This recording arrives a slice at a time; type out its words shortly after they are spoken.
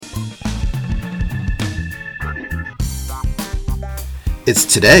It's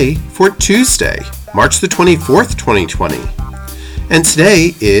today for Tuesday, March the 24th, 2020. And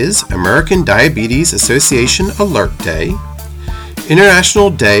today is American Diabetes Association Alert Day, International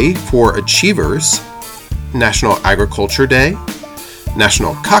Day for Achievers, National Agriculture Day,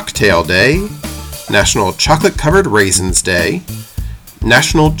 National Cocktail Day, National Chocolate-Covered Raisins Day,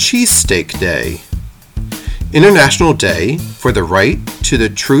 National Cheesesteak Day, International Day for the Right to the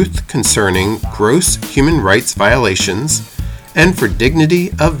Truth Concerning Gross Human Rights Violations and for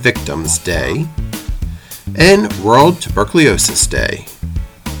Dignity of Victims Day, and World Tuberculosis Day.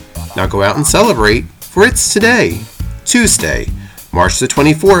 Now go out and celebrate, for it's today, Tuesday, March the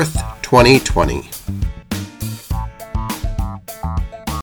 24th, 2020.